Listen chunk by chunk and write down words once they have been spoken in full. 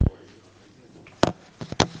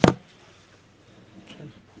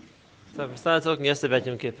So we started talking yesterday about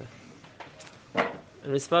Yom Kippur.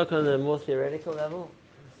 And we spoke on a more theoretical level.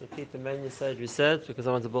 So keep the main side we said, because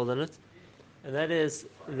I want to build on it. And that is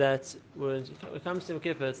that when it comes to Yom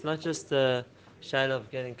Kippur, it's not just a shadow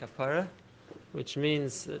of getting kapara, which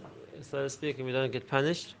means, so to speak, we don't get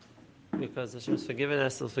punished, because Hashem's forgiven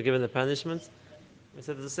us, He'll forgiven the punishment. And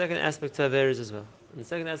so there's a second aspect to Averas as well. And the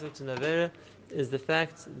second aspect to Avera is the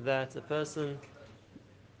fact that a person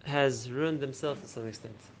has ruined themselves to some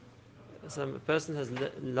extent. A person has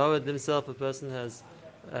lowered themselves, a person has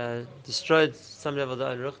destroyed some level of the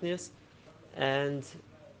own ruchnius, and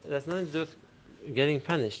that's nothing to do with getting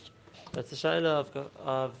punished. That's a shayla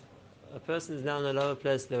of a person is now in a lower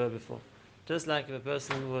place than they were before. Just like if a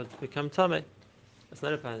person would become Tomei, it's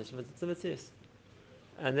not a punishment, it's a mitzvah.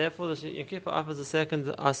 And therefore, the Yom Kippur offers a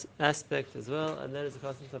second aspect as well, and that is the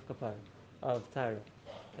concept of kapara, of Torah.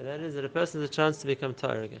 And that is that a person has a chance to become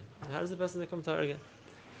Torah again. And how does a person become Torah again?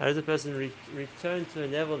 How does a person return to a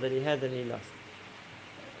level that he had and he lost?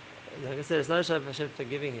 Like I said, it's not a shayla of Hashem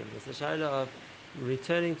forgiving him. It's a shayla of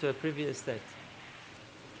returning to a previous state.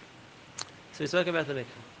 So we spoke about the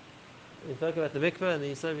mikveh. We spoke about the mikveh, and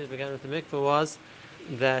the yisod we began with the mikveh was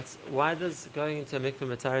that why does going into a mikveh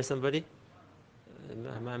matar somebody?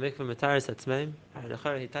 My mikveh mataris atzmeim.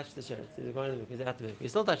 He touched the sheretz. He's going to the mikveh. He's out the mikveh. He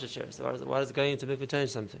still touched the sheretz. So why does going into mikveh change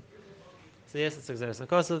something? So yes, it's exeris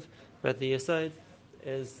hakosov, but the yesod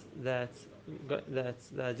is that the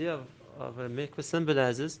idea of a mikveh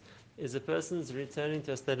symbolizes is a person's returning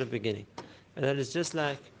to a state of beginning, and that is just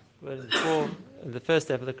like when before the first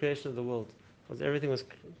step of the creation of the world, was everything was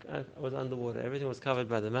underwater, everything was covered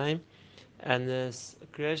by the maim, and the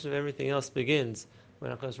creation of everything else begins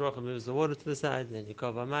when HaKadosh Baruch Hu moves the water to the side, and then you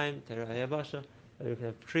cover maim, terah yabasha, and you can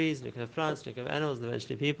have trees, you can have plants, you can have animals, and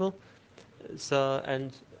eventually people. So,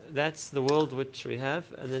 and that's the world which we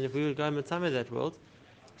have, and then if we would go and matame that world,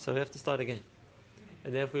 so we have to start again.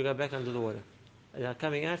 And then if we go back under the water. And now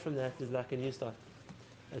coming out from that is like a new start.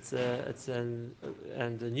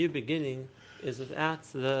 And a new beginning is without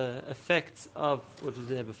the effects of what was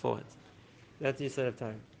there before it. That's the Yisod of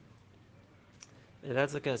time. And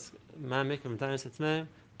that's the case. Ma mikveh mataris etzmeim,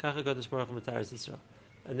 kacha kodesh baruch hu mataris Yisrael.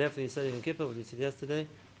 And therefore, the Yisod of Yom Kippur, what we said yesterday,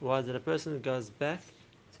 was that a person goes back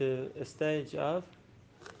to a stage of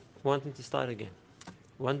wanting to start again.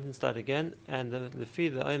 Wanting to start again, and the fee,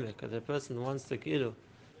 the omek, that a person wants to kilu,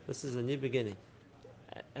 this is a new beginning.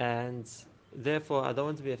 And therefore, I don't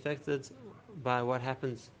want to be affected by what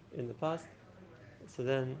happens in the past. So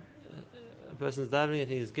then, a person's davening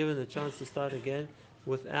and he is given the chance to start again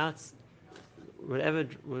without whatever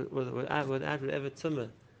tumah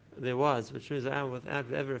there was, which means without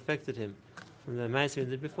whatever affected him from the ma'aser he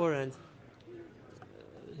did beforehand.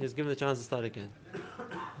 He's given the chance to start again.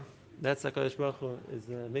 That's HaKadosh Baruch Hu is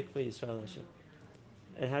the mikveh Yisrael Hashem.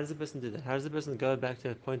 And how does the person do that? How does the person go back to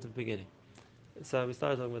a point of beginning? So we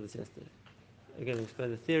started talking about this yesterday. Again, we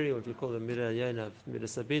explained the theory, what we call the Midah Yonah, Midah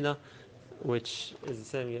Sabina, which is the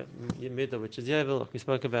same Midah, which is Yovel, like we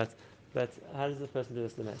spoke about. But how does the person do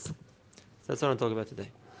this in the Mass? So that's what I'm talking about today.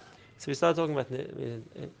 So we started talking about,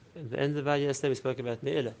 at the end of our yesterday, we spoke about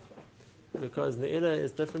Ne'ilah. Because Ne'ilah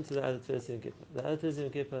is different to the other Tefillah Yom Kippur. The other Tefillah Yom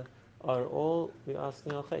Kippur are all, we're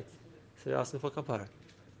asking al Chet. So we're asking for kapara.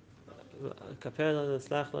 Kapara lanu,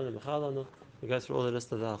 slach lanu, mechal lanu. We go through all the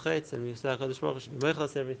list of the al Chet, and we say HaKadosh Baruch Hu should mechal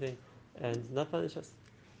us everything, and not punish us.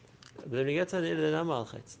 But when we get to Ne'ilah, then am al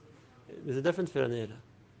Chet. There's a different Tefillah Ne'ilah.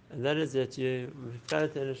 And that is that you refer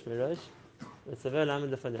to Enish Mirosh, it's a very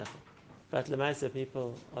lamed lefanecha. But Lemaisa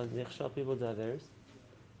people, or Nichshal people do Averis,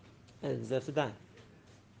 and they have to die.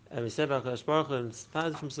 And we say about HaKadosh Baruch Hu, and it's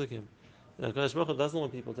part from Sukkim, HaKadosh Baruch Hu doesn't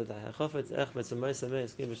want people to die. Hashem doesn't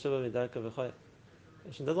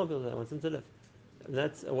want people to die, he wants them to live. And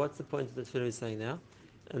that's what's the point of the Tefillah is saying now?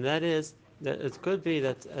 And that is that it could be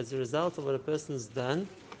that as a result of what a person's done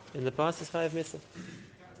in the past, is chayav misa.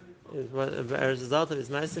 As a result of his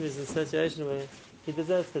ma'asim, he's in a situation where he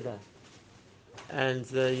deserves to die. And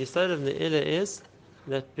the yisod of Ne'ilah is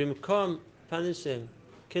that bimkom punishing,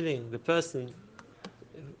 killing the person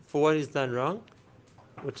for what he's done wrong,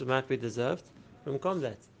 which might be deserved, bimkom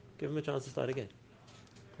that, give him a chance to start again.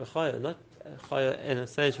 Not chaya in a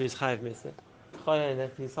stage where he's chayav misa. Chaya in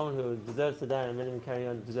that he's someone who deserves to die and let him carry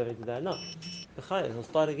on deserving to die. No, chaya, he'll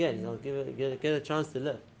start again. He'll get a chance to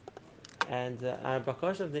live. And our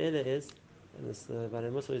bakash of Ne'ilah is, and this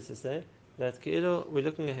Bnei Musa used to say, that we're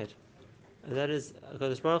looking ahead. And that is,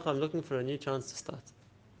 HaKadosh Baruch Hu, I'm looking for a new chance to start.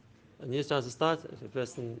 A new chance to start, if a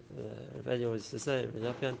person, Rav Elio used to say, if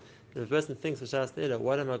a person thinks,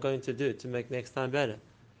 what am I going to do to make next time better?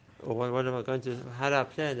 Or what am I going to, how do I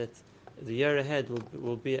plan that the year ahead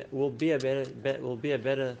will be a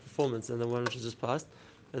better performance than the one which has just passed.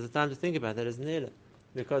 There's a time to think about that as Ne'ilah,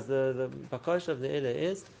 because the bakash of Ne'ilah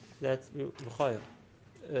is that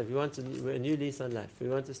if you want a new lease on life, we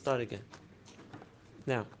want to start again.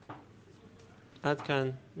 Now,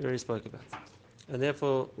 Adkan we already spoke about, and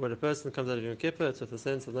therefore when a person comes out of Yom Kippur, it's with a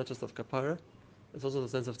sense of not just of kapara, it's also the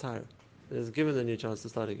sense of Torah. It is given a new chance to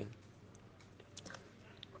start again.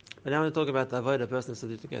 But now we talk about the avodah a person has to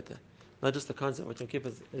do to get there. Not just the concept which Yom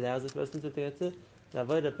Kippur allows a person to get there, the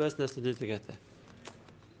avodah a person has to do to get there.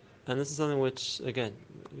 And this is something which, again,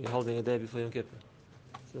 you're holding a day before Yom Kippur.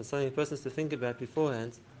 So it's something a person has to think about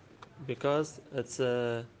beforehand, because it's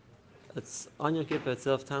on Yom Kippur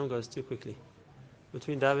itself, time goes too quickly.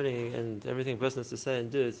 Between davening and everything a person has to say and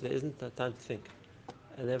do, there isn't time to think.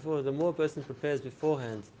 And therefore, the more a person prepares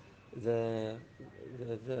beforehand the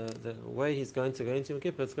way he's going to go into Yom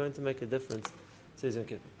Kippur, it's going to make a difference to his Yom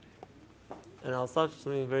Kippur. And I'll start with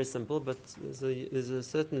something very simple, but there's a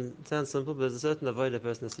certain, it sounds simple, but there's a certain avoid a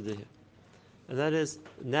person has to do here. And that is,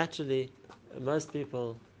 naturally, most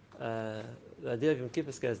people, the idea of Yom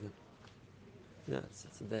Kippur scares them. You know, it's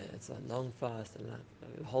a day, it's a long fast, and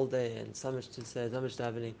a whole day, and so much to say, so much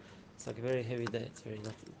davening. It's like a very heavy day, it's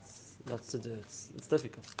lots to do, it's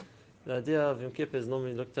difficult. The idea of Yom Kippur is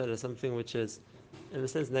normally looked at as something which is, in a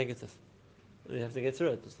sense, negative. You have to get through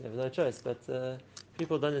it, you have no choice, but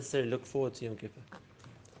people don't necessarily look forward to Yom Kippur.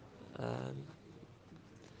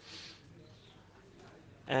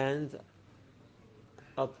 And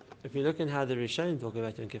if you look at how the Rishonim talk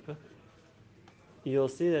about Yom Kippur, you'll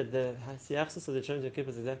see that the Siachsis of the Rishonim Yom Kippur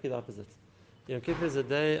is exactly the opposite. Yom Kippur is a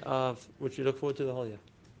day of which we look forward to the whole year.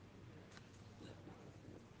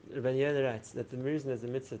 Rabbi Yehuda writes that the reason there's a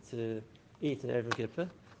mitzvah to eat in Erev Yom Kippur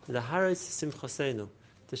is the haros simchosenu,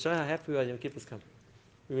 to show how happy we are Yom Kippur's come.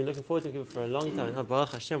 We've been looking forward to Yom Kippur for a long time. Oh,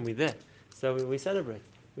 Baruch Hashem, we're there. So we celebrate.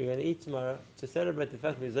 We're going to eat tomorrow to celebrate the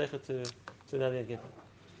fact that we're zeicha to another Yom Kippur.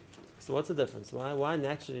 So what's the difference? Why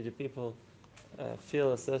naturally do people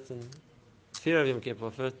feel a certain fear of Yom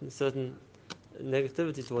Kippur, a certain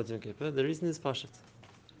negativity towards Yom Kippur? The reason is Pashat.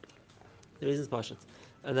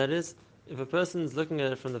 And that is, if a person is looking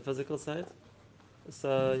at it from the physical side,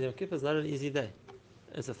 so Yom Kippur is not an easy day.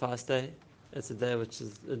 It's a fast day. It's a day which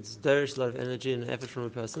it's derish a lot of energy and effort from a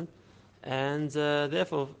person, and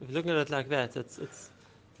therefore, if you're looking at it like that, it's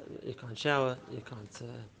you can't shower, you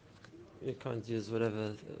can't use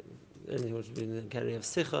whatever anything which would be in the category of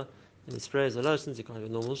sicha, any sprays or lotions. You can't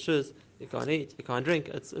have normal shoes. You can't eat. You can't drink.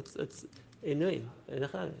 It's inuim.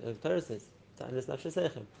 The Torah says,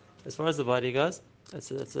 as far as the body goes,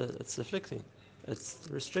 it's afflicting, it's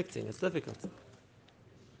restricting, it's difficult.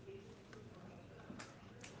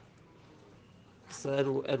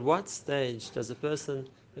 So at what stage does a person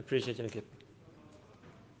appreciate Yom Kippur?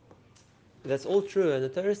 That's all true, and the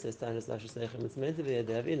Torah says it's meant to be a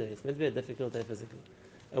day of inui, it's meant to be a difficult day physically.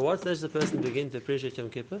 At what stage does a person begin to appreciate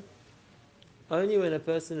Yom Kippur? Only when a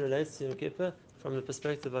person relates to Yom Kippur from the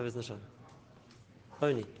perspective of his neshama.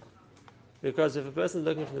 Only. Because if a person is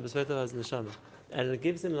looking from the perspective of his neshama, and it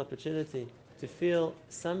gives him an opportunity to feel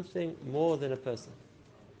something more than a person,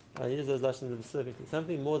 I use those lashons specifically,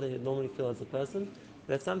 something more than you normally feel as a person,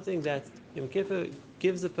 that's something that Yom Kippur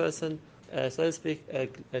gives a person, so to speak,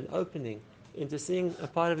 an opening into seeing a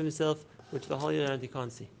part of himself which the whole year round he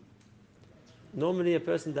can't see. Normally a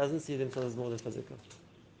person doesn't see themselves as more than physical.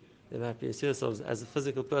 They might see themselves as a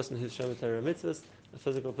physical person who's shown Torah mitzvahs, a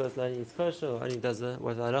physical person that only eats kosher or only does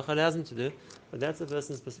what the halacha allows him to do, but that's a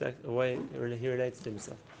person's perspective, the way he relates to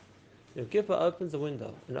himself. Yom Kippur opens a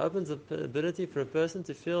window and opens the ability for a person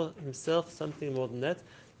to feel himself something more than that,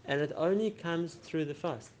 and it only comes through the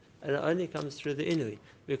fast, and it only comes through the inui,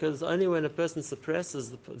 because it's only when a person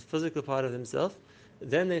suppresses the physical part of himself,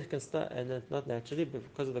 then they can start, and it's not naturally, but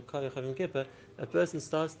because of the koyach of Yom Kippur, a person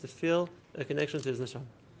starts to feel a connection to his neshama.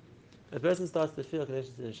 A person starts to feel a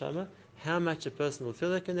connection to his neshama. How much a person will feel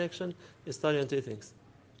that connection is starting on two things.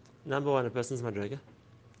 Number one, a person's madrega.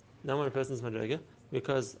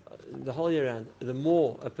 Because the whole year round, the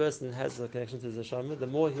more a person has a connection to his neshama, the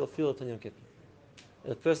more he'll feel it on Yom Kippur.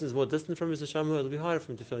 If a person is more distant from his neshama, it'll be harder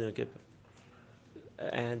for him to feel Yom Kippur.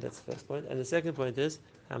 And that's the first point. And the second point is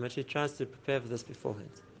how much he tries to prepare for this beforehand.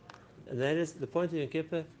 And that is, the point of Yom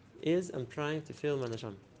Kippur is, I'm trying to feel my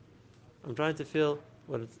neshama. I'm trying to feel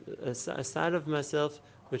a side of myself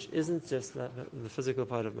which isn't just the physical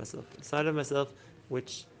part of myself. A side of myself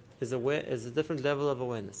which is a different level of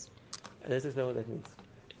awareness. And let's explain what that means.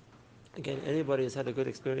 Again, anybody who's had a good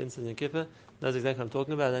experience in Yom Kippur knows exactly what I'm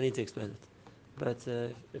talking about. I don't need to explain it. But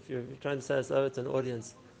if you're trying to say this over to an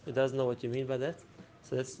audience who doesn't know what you mean by that,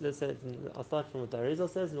 So let's say I'll start from what the Arizal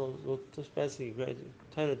says, and we'll just basically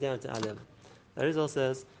tone it down to our level. The Arizal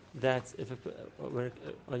says that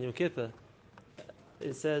on Yom Kippur,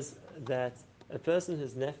 it says that a person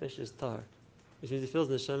whose nefesh is tar, which means he feels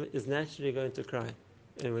neshama, is naturally going to cry,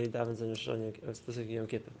 and when he davens on specifically Yom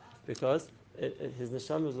Kippur, because his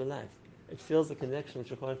neshama is alive. It feels the connection which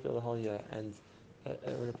you can't feel the whole year, and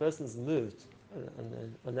when a person's moved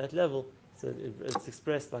on that level, so it's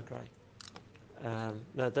expressed by crying.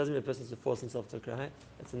 Now, it doesn't mean a person has to force himself to cry.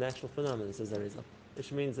 It's a natural phenomenon, says Arizal.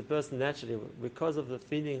 Which means the person naturally, because of the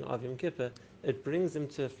feeling of Yom Kippur, it brings him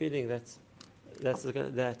to a feeling that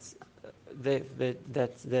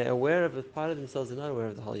they're aware of a part of themselves they're not aware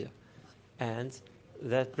of the whole year. And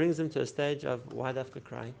that brings them to a stage of why dafka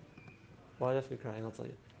crying. Why dafka crying, I'll tell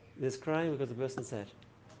you. There's crying because the person's sad.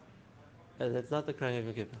 And that's not the crying of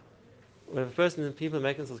Yom Kippur. When people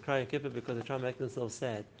make themselves cry in Kippur because they try to make themselves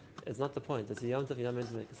sad, it's not the point. It's a Yom Tov, you're not meant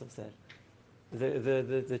to make yourself sad.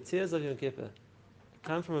 The tears of Yom Kippur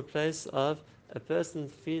come from a place of a person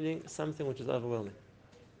feeling something which is overwhelming.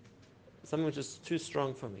 Something which is too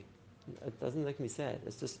strong for me. It doesn't make me sad.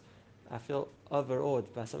 It's just, I feel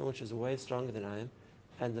overawed by something which is way stronger than I am.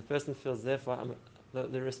 And the person feels, therefore,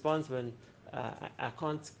 the response when I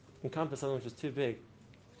can't encompass something which is too big,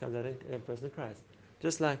 comes out and a person cries.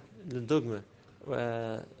 Just like the dogma,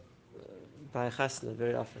 by chasna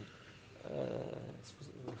very often.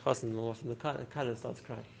 Chasna more often, the kala starts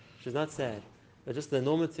crying. She's not sad, but just the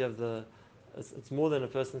enormity of it's more than a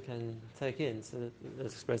person can take in, so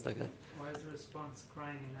it's expressed like that. Why is the response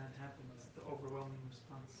crying and that happens? The overwhelming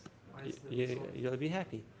response. Why is the You'll be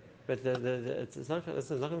happy, but it's not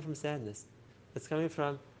coming from sadness. It's coming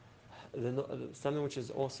from something which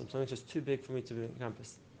is awesome, something which is too big for me to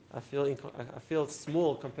encompass. I feel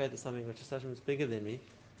small compared to something which is such much bigger than me,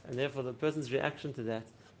 and therefore the person's reaction to that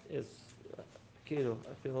is, I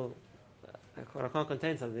feel I can't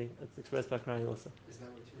contain something. It's expressed by crying also. Is that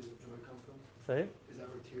where tears of joy come from? Sorry? Is that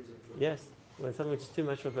where tears of joy? Yes, when something which is too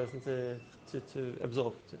much for a person to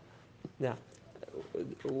absorb. Now,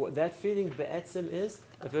 that feeling be'etzim is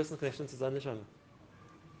a person's connection to Zan Neshama.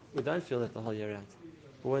 We don't feel that the whole year round.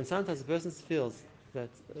 But when sometimes a person feels that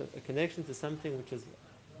a connection to something which is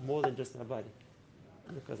more than just my body,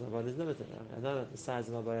 because my body is limited. I know the size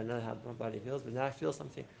of my body, I know how my body feels, but now I feel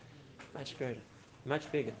something much greater,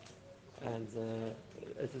 much bigger. And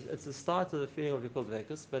it's the start of the feeling of what we call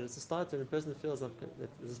vekus, but it's the start when a person feels that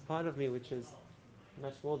there's a part of me which is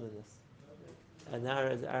much more than this. And now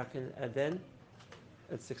and then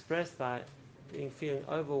it's expressed by feeling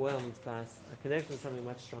overwhelmed by a connection to something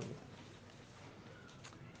much stronger.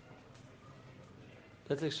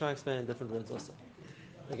 Let's try to explain in different words also.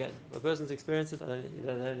 Again, a person's experienced it, I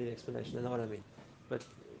don't need the explanation, I know what I mean. But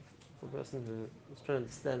for a person who is trying to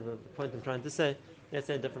understand the point I'm trying to say, let's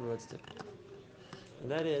say in different words too.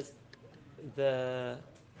 And that is the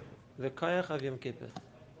koyach of Yom Kippur.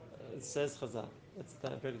 It says Chazal, it's the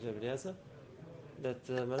Perek Eliezer, that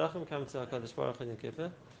Malachim come to HaKadosh Baruch Hu in Yom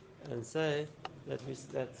Kippur and say that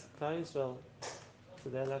Klal Yisrael, so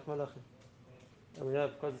they're like Malachim. And we know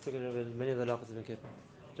because it's taken over many of the halachas of Yom Kippur.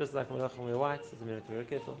 Just like Malachim wear white, it's a minute to wear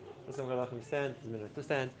kippa. Just like Malachim stand, it's a minute to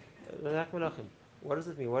stand. They're like Malachim. What does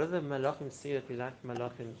it mean? What do the Malachim see that we like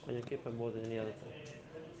Malachim on Yom Kippur more than any other time?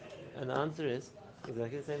 And the answer is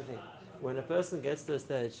exactly the same thing. When a person gets to a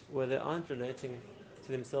stage where they aren't relating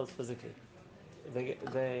to themselves physically,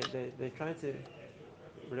 they're trying to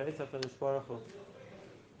relate to HaKadosh Baruch Hu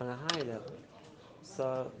on a high level.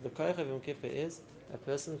 So the koyach of Yom Kippur is a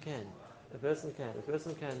person can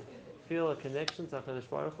feel a connection to HaKadosh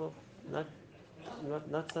Baruch Hu,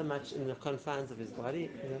 not so much in the confines of his body,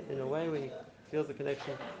 in a way where he feels a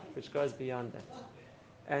connection which goes beyond that.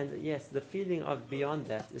 And yes, the feeling of beyond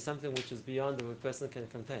that is something which is beyond what a person can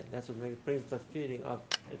contain. That's what brings the feeling of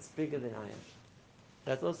it's bigger than I am.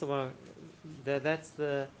 That's also why that's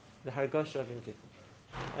the hargosha of Yom Kippur.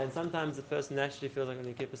 And sometimes the person naturally feels like when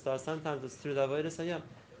Yom Kippur starts. Sometimes it's through the avodas hayom.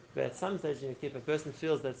 But at some stage in Yom Kippur, a person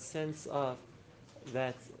feels that sense of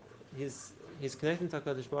that he's connecting to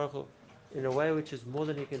HaKadosh Baruch Hu in a way which is more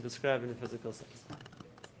than he can describe in a physical sense.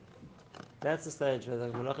 That's the stage where the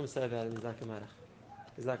Malachim say about him, he's like a Malach.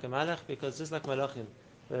 He's like a Malach because just like Malachim,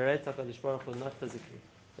 they relate to HaKadosh Baruch Hu not physically,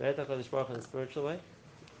 they relate to HaKadosh Baruch Hu in a spiritual way.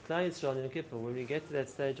 Klal Yisrael in Yom Kippur, when we get to that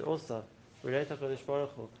stage also, we relate to HaKadosh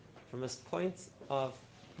Baruch Hu from a point of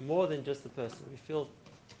more than just the person. We feel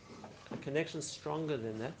a connection stronger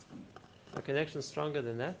than that. A connection stronger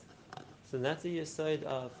than that. So that's the side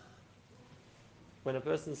of when a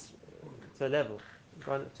person's to a level,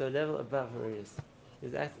 gone to a level above where he is.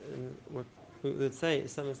 What we would say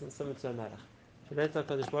is something to a malach. relate to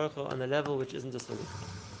HaKadosh Baruch Hu on a level which isn't just belief.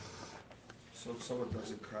 So if someone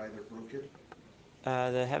doesn't cry, they're broken?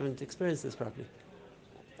 They haven't experienced this properly.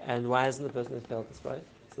 And why hasn't the person felt this, right?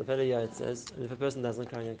 So the Pele Yod says, and if a person doesn't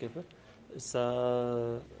cry on Yom Kippur,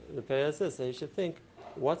 so the Pele Yod says, so you should think,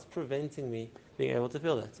 what's preventing me being able to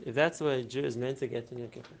feel that? If that's where a Jew is meant to get in Yom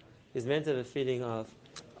Kippur, he's meant to have a feeling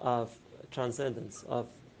of transcendence, of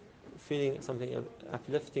feeling something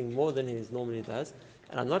uplifting more than he normally does,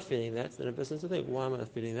 and I'm not feeling that, then a person has to think, why am I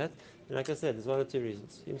feeling that? And like I said, there's one or two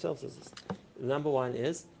reasons. He himself says this. Number one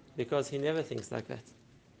is because he never thinks like that.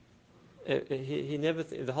 He never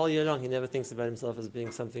the whole year long he never thinks about himself as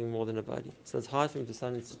being something more than a body. So it's hard for him to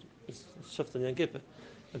suddenly shift on Yom Kippur.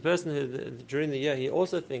 A person who during the year he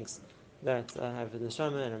also thinks that I have a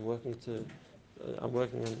neshama and I'm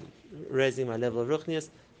working on raising my level of ruchnius.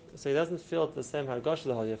 So he doesn't feel the same hargosh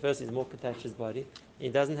the whole year. First, he's more attached to his body. He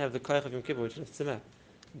doesn't have the koich of Yom Kippur, which lifts him up.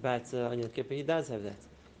 But on Yom Kippur, he does have that.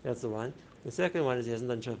 That's the one. The second one is he hasn't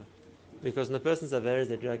done tshuva. Because when a person's averes,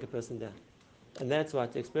 they drag a person down. And that's why,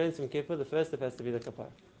 to experience Yom Kippur, the first step has to be the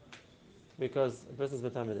kapara. Because a person's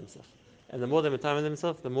metamed himself. And the more they metamed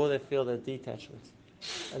themselves, the more they feel their detachment.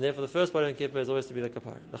 And therefore, the first part of Yom Kippur is always to be the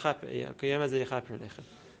kapara. The chaper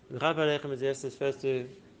alechem is first to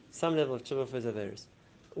some level of tshuva for his averes.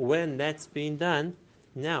 When that's been done,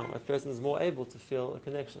 now a person is more able to feel a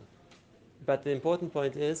connection. But the important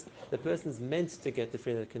point is the person is meant to get the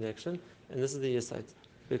feeling of connection, and this is the yesod.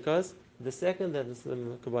 Because the second that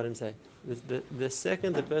the Kabbalim say, the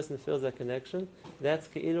second the person feels that connection, that's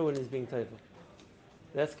ke'ilu when he's being taiva.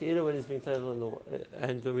 That's ke'ilu when he's being taiva in the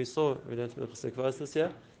and we learned from the Chassidus this year,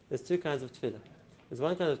 there's two kinds of tefillah. There's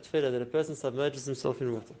one kind of tefillah that a person submerges himself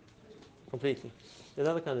in water, completely. There's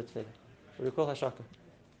another kind of tefillah, what we call hashaka.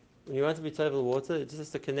 When you want to be taiva in water, it just has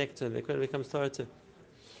to connect to him, it becomes Torah too.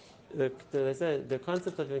 They say the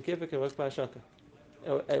concept of Yom Kippur can work by hashaka.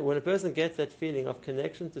 When a person gets that feeling of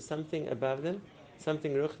connection to something above them,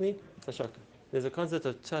 something ruchni, it's hashaka. There's a concept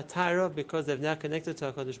of ta'ara because they've now connected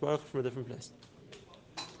to HaKadosh Baruch Hu from a different place.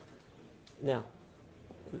 Now,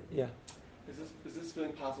 yeah. Is this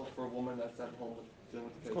feeling possible for a woman that's at home dealing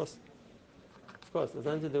with the kids? Of course. It's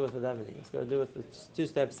nothing to do with the davening. It's got to do with the two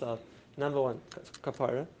steps of, number one,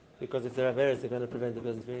 kapara, because if there are various, they're going to prevent the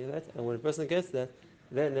person feeling that. And when a person gets that,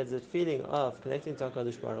 then there's a feeling of connecting to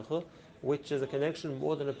HaKadosh Baruch Hu, which is a connection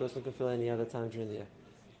more than a person can feel any other time during the year.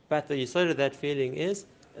 But the yesod of that feeling is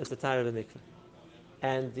it's a tara of a mikveh.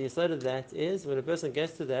 And the yesod of that is when a person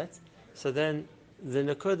gets to that, so then the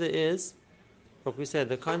nakuda is, what we said,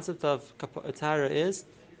 the concept of tara is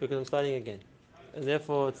because I'm starting again. And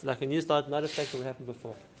therefore it's like a new start, not affecting what happened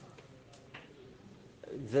before.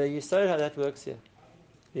 The yesod how that works here.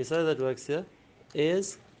 The yesod that works here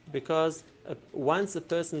is because once a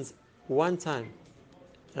person's one time,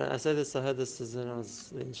 I said this, I heard this when I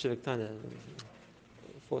was in Shivik Tanya,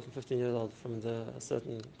 14, 15 years old, from a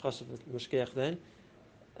certain Chashav Mishkeach then,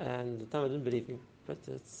 and the time I didn't believe me, but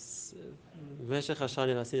it's Meshech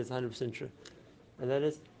Hashani, I see it's 100% true. And that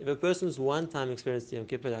is, if a person's one time experienced Yom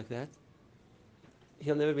Kippur like that,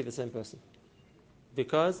 he'll never be the same person.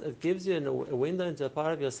 Because it gives you a window into a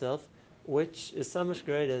part of yourself which is so much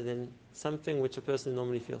greater than something which a person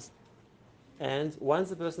normally feels. And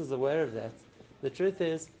once a person is aware of that, the truth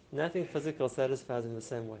is, nothing physical satisfies in the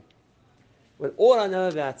same way. When all I know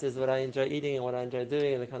about is what I enjoy eating and what I enjoy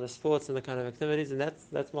doing and the kind of sports and the kind of activities, and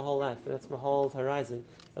that's my whole life, that's my whole horizon,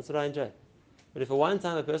 that's what I enjoy. But if at one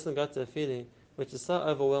time a person got to a feeling which is so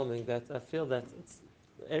overwhelming that I feel that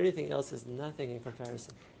everything else is nothing in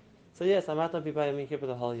comparison. So yes, I might not be buying Yom Kippur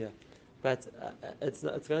the whole year, but it's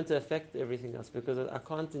going to affect everything else because I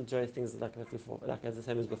can't enjoy things like that before, like as the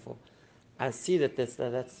same as before. I see that that's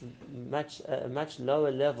a much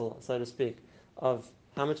lower level, so to speak, of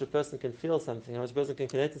how much a person can feel something, how much a person can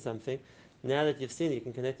connect to something. Now that you've seen it, you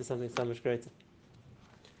can connect to something so much greater.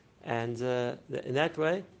 And in that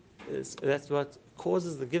way, that's what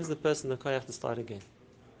gives the person the koyach to start again.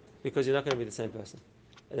 Because you're not going to be the same person.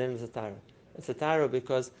 And then it's a tara. It's a tara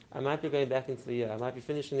because I might be going back into the year. I might be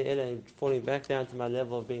finishing the Ela and falling back down to my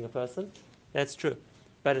level of being a person. That's true.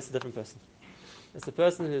 But it's a different person. It's a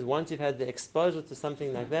person who's, once you've had the exposure to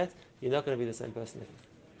something like that, you're not going to be the same person again.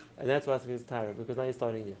 And that's why it's tara, because now you're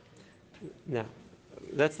starting new. Now,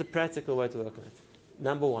 that's the practical way to work on it.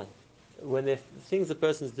 Number one, when there are things a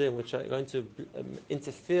person's doing which are going to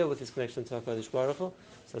interfere with his connection to HaKadosh Baruch Hu, so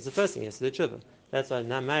that's the first thing, he has to do tshuva. That's why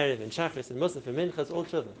Namariv and Shachris and Musaf and Mincha, it's all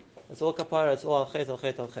tshuva. It's all kapara, it's all al-chet,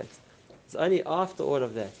 al-chet, al-chet. It's only after all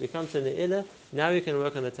of that, we come to Ne'ilah, now we can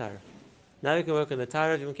work on the tara. Now we can work on the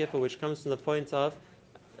tara of Yom Kippur, which comes from the point of,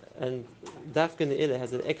 and Dafka Ne'ilah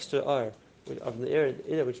has an extra R, of the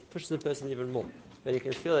area which pushes the person even more. That he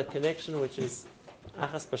can feel a connection which is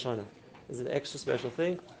achas b'shana. It's an extra special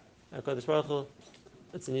thing. HaKadosh Baruch Hu,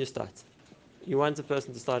 it's a new start. You want a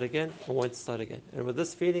person to start again, or want to start again. And with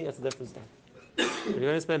this feeling, it's a different start. If you're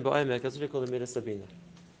going to spend ba'omek, that's what we call the midas sabina.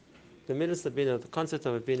 The midas sabina, the concept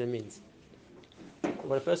of a bina means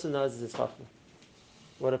what a person knows is his chachma.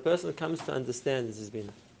 What a person comes to understand is his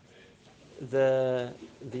bina. The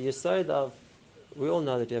yesod of, we all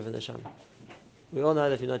know that you have a neshama. We all know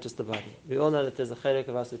that you're not just a body. We all know that there's a cherek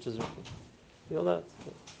of us which is ruchni. We all know it.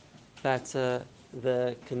 But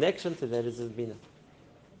the connection to that is his bina.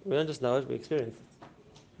 We don't just know it, we experience it.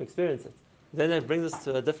 We experience it. Then that brings us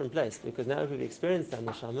to a different place, because now if we've experienced that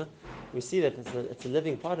neshama, we see that it's a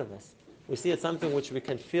living part of us. We see it's something which we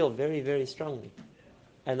can feel very, very strongly.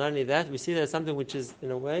 And not only that, we see that it's something which is,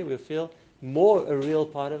 in a way, we feel more a real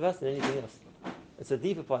part of us than anything else. It's a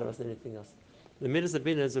deeper part of us than anything else. The midas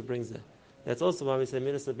sabina is what brings that. That's also why we say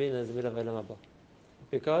midas sabina is a midah of Olam Haba.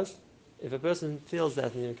 Because if a person feels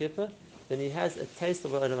that in Yom Kippur, then he has a taste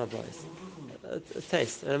of what Olam Haba is. A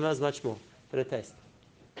taste. Olam Haba is much more, but a taste.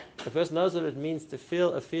 A person knows what it means to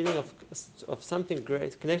feel a feeling of something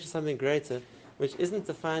great, connection to something greater, which isn't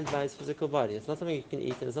defined by his physical body. It's not something you can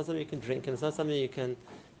eat, and it's not something you can drink, and it's not something you can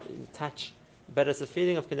touch, but it's a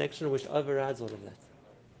feeling of connection which overrides all of that,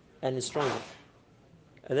 and is stronger.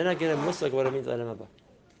 And then I get a musag what it means Olam Haba.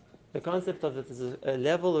 The concept of it is a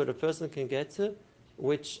level that a person can get to,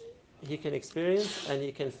 which he can experience and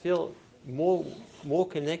he can feel more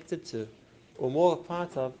connected to, or more a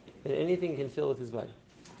part of, than anything he can feel with his body.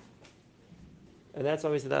 And that's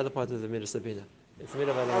obviously the other part of the midas sabina. It's midah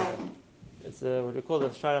of Olam Haba. It's what we call the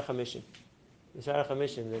Shara Chamishim. The Shara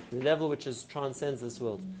Chamishim, the level which transcends this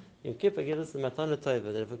world. Yom Kippur gives us the matana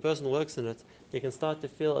tova, that if a person works in it, he can start to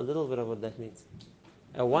feel a little bit of what that means.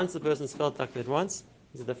 And once the person's felt like that once,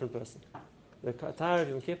 he's a different person. The Qatar of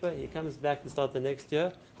Yom Kippur, he comes back to start the next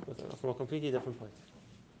year from a completely different point.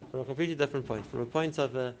 From a completely different point. From a point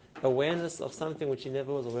of awareness of something which he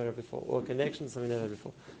never was aware of before, or a connection to something never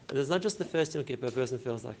before. And it's not just the first Yom Kippur a person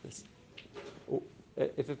feels like this.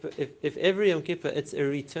 If every Yom Kippur it's a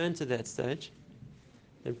return to that stage,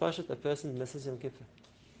 then Pashat, a person misses Yom Kippur.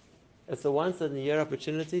 It's a once in a year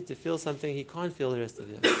opportunity to feel something he can't feel the rest of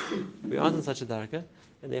the year. We aren't in such a darka,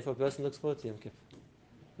 and therefore a person looks forward to Yom Kippur.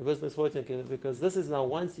 A person looks forward to Yom Kippur because this is now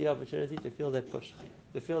once a year opportunity to feel that push,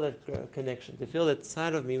 to feel that connection, to feel that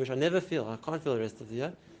side of me which I never feel, I can't feel the rest of the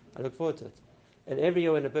year. I look forward to it. And every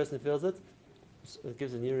year when a person feels it, it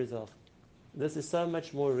gives a new resolve. This is so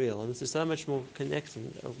much more real, and this is so much more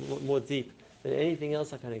connection, more deep than anything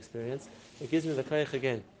else I can experience. It gives me the koyach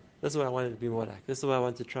again. This is what I want it to be more like. This is what I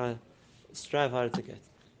want to strive harder to get.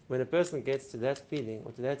 When a person gets to that feeling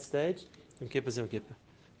or to that stage, Yom Kippur is Yom Kippur.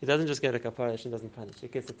 He doesn't just get a kapara, Hashem doesn't punish.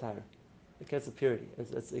 It gets a tara. It gets a purity.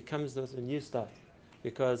 It comes to a new start.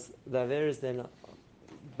 Because the averas then,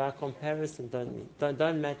 by comparison,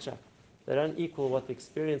 don't match up. They don't equal what the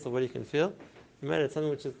experience of what you can feel. It's something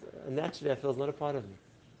which is naturally I feel is not a part of me.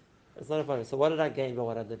 It's not a part of me. So what did I gain by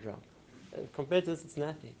what I did wrong? Compared to this, it's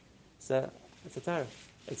nothing. So it's a tara.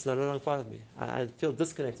 It's not a wrong part of me. I feel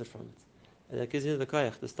disconnected from it. And that gives you the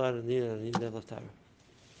koyach to start a new level of tara.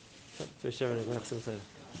 For sure,